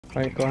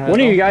Right, go ahead. One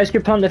of you guys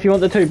could plant if you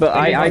wanted to, but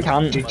I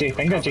can't. Jake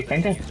finger.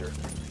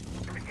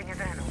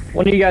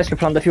 One of you guys could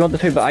plant if you wanted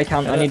to, but I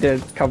can't. I need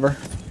to cover.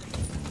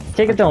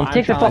 Take it down.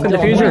 Take the fucking What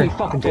are you diffuser.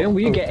 fucking doing?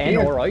 Will you get in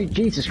alright?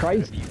 Jesus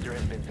Christ.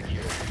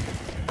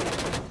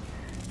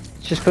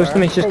 It's just close to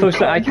me. It's just close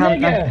to. I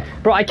can't.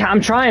 Bro, I can't.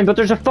 I'm trying, but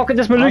there's a fucking.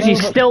 This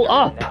Malusi's still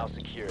up.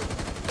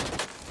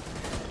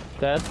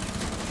 Dead.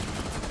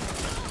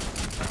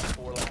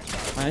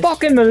 Nice.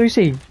 Fucking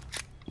Malusi.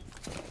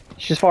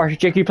 It's just far.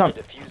 Jake, you plant.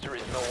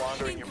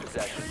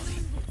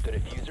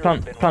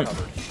 Plant.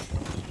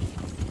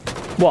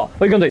 What?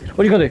 What are you gonna do? What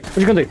are you gonna do? What are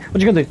you gonna do? What are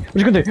you gonna do? What are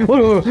you gonna do?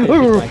 Whoa, He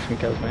just likes me,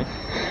 kills me.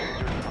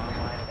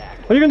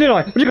 what are you gonna do now?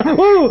 What are you gonna?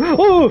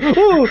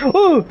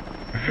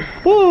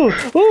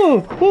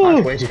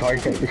 Way too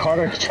hard.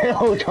 Carter.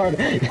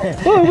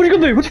 What are you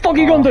gonna do? What the fuck are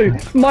you gonna do?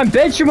 My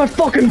bitch, you're my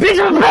fucking bitch,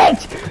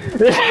 bitch!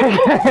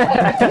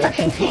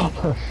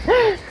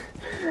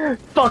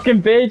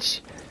 Fucking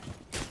bitch!